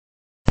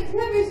to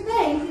cover his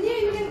face, and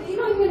you're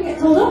not even going to get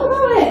told off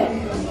about it.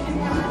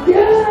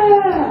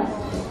 Yeah!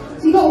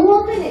 So you've got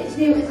 1 minute to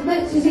do as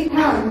much as you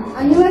can,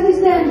 and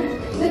whoever's done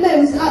the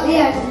most at the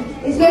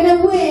end is going to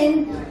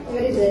win.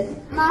 What is it?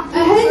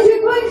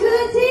 100 points for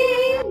the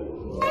team!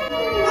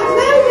 That's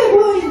very good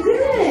points,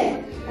 isn't it?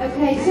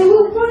 Okay, so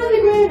we'll one of the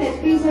grown-ups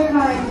be so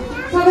kind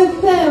to have a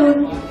phone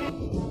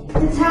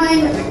to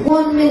time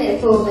 1 minute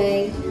for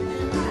me.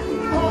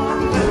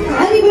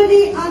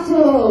 Anybody at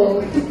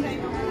all?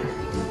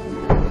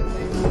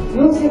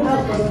 You're so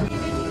helpful.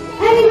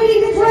 Anybody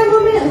can time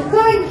 1 minute?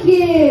 Thank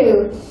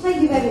you! Thank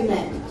you very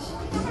much.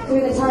 We're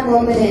going to time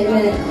 1 minute in a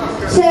minute.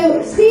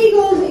 So,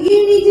 Seagulls,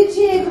 you need to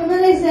cheer for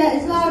Melissa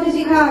as loud as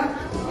you can.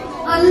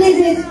 And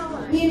Lizzie,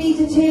 you need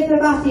to cheer for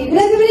Matthew. Can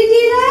everybody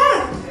do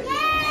that?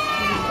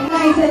 Yeah!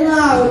 Nice and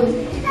loud.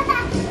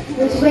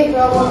 We'll just wait for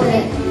our 1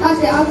 minute. That's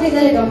it, I'll take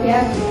the lid off,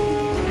 yeah?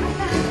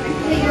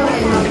 Take your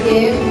in,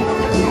 Matthew.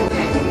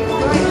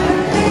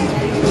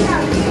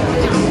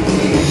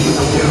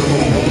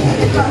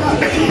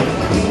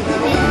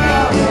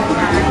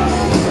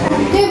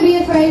 Don't be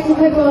afraid to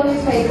put it on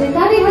his face. And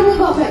Daddy hasn't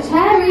got much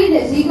hair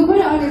either, so you can put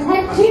it on his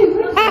head too,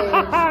 couldn't you?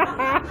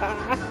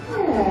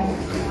 Yeah.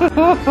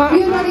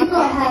 You already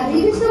got hair, but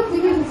you can still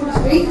give him some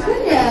streaks,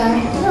 couldn't you?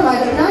 Oh, I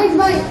don't know, it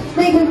might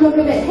make him look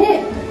a bit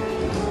hip.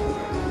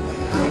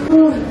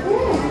 Yeah.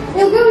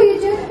 It'll go with your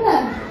jumper.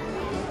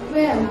 It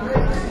will.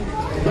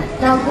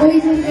 Now,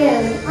 boys and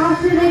girls,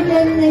 after they've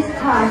done this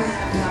task,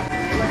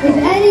 if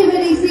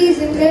anybody sees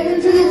them going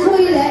to the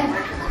toilet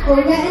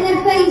or getting a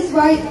face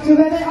wipe to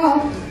rub it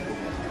off,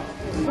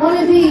 one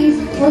of these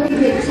will give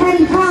you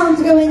 £10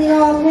 to go in the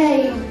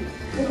arcade.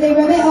 If they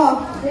rub it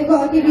off, they've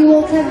got to give you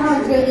all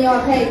 £10 to go in the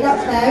arcade.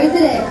 That's fair,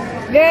 isn't it?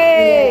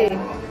 Yay!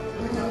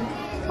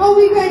 Yeah. Are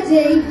we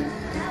ready?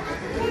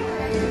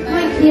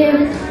 Thank you.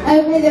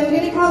 Okay, then we're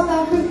going to count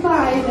down from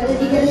 5 and then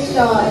you're going to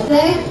start,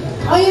 okay?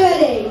 Are you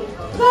ready?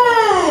 5,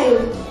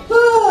 4,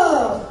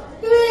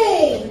 3,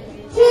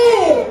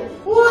 2,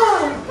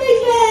 1,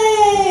 face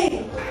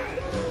paint!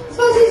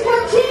 Sponsors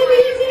come cheer me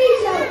into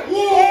each other.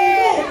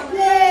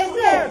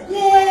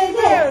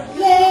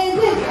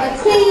 Lizzie, and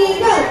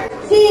Seagull,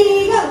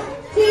 Seagull,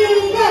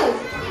 Seagull.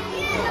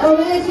 Oh,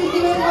 Lizzie's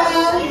doing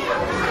well.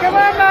 Come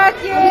on,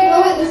 Matthew! I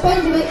like the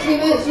sponge a bit too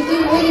much, you're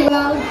doing really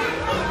well.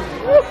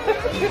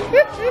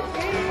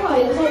 Oh,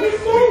 he looks like this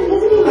then,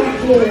 doesn't he,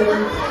 Matthew?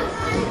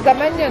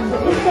 Zaman yun.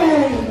 This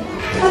then.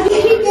 Matthew,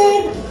 keep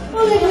going.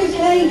 All over his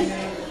face.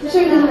 I'm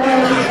sure he doesn't mind.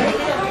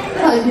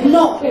 That is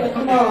not going to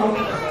come off.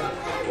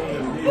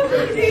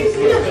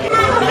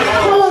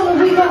 How long have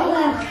we got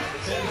left?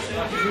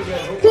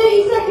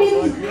 30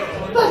 seconds.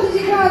 Fast as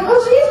you can. Oh,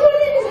 she's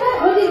putting in his head.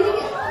 Oh, didn't think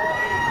it.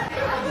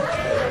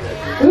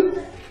 Oops.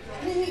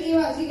 I didn't think you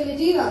were actually going to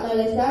do that, though,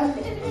 Lisa.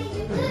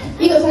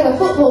 He looks like a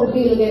football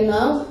hooligan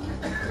now.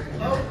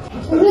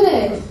 Isn't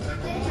it?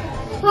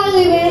 Hi,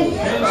 Lewis.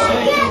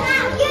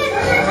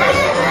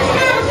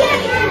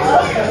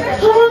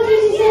 How long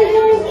did you say,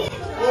 guys?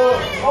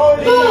 4,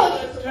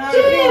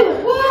 2,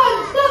 1,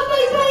 stop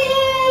face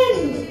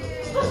painting!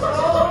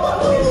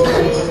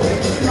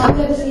 I've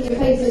never seen your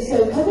faces so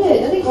covered.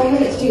 I think 1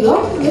 minute's too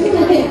long,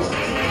 isn't it?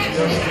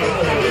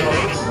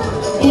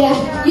 Yeah,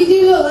 you do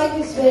look like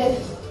a Smith.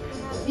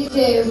 You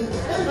do.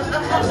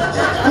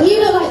 And you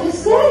look like the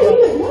sun. You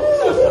look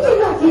nice, isn't you,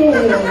 Matthew?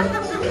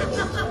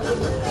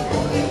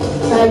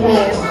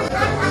 Okay.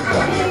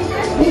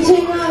 We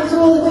turn around to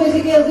all the boys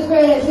and girls and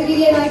grown-ups and give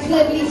you a nice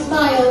lovely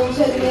smile and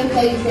show them their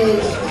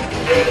faces.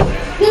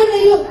 Don't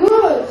they look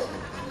good?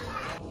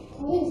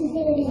 Well, this is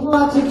going to be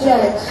hard to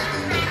judge.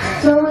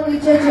 So I want you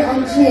to judge it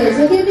on cheers.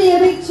 So give me a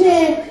big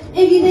cheer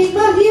if you think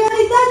Matthew and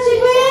his dad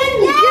should win!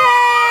 Yay!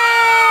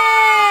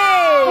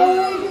 Or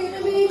is it going to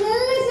be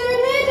Melissa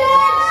and her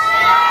dad?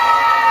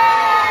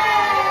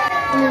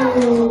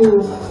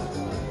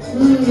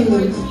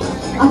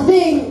 I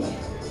think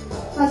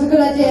that's a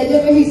good idea. I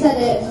don't know who said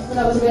it, but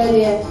that was a good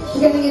idea.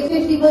 We're going to give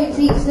 50 points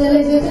each to the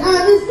Lizards and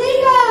the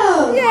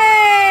Seagulls! Yay!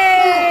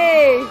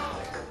 Yeah.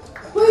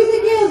 Boys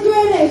and girls,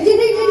 grown-ups, do you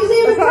think they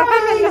deserve a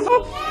prize? Yeah.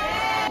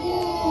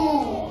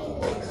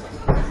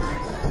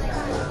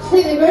 I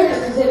think the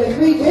grown-ups deserve a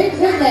free drink,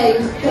 don't they?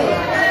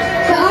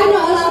 But I'm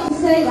not allowed to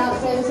say that,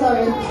 so I'm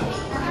sorry.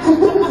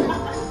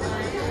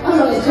 I'm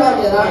not in charge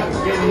of that.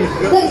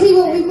 Let's see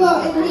what we've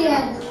got in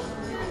here.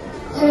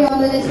 There we are,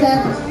 Melissa.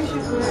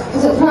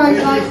 There's a prize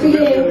like for you.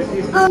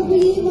 And for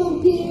you,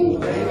 Matthew.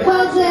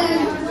 Well done.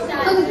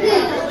 And the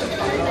thing.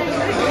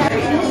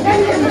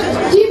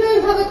 Do you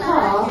both have a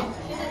car?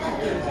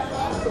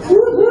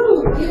 Woohoo!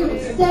 You're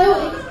so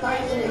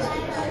excited.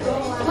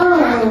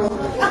 Oh.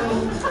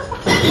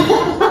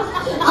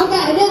 I'll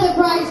get another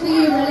prize for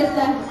you,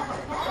 Melissa.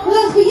 Well,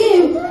 that's for you.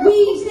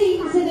 We've seen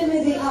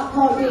Cinemusic at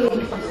Parkview.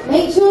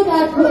 Make sure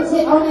Dad puts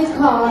it on his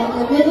car in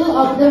the middle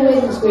of the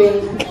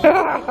windscreen.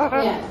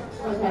 Yeah.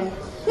 Okay.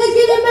 Let's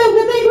give them both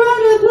a big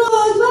round of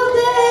applause. Well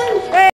done.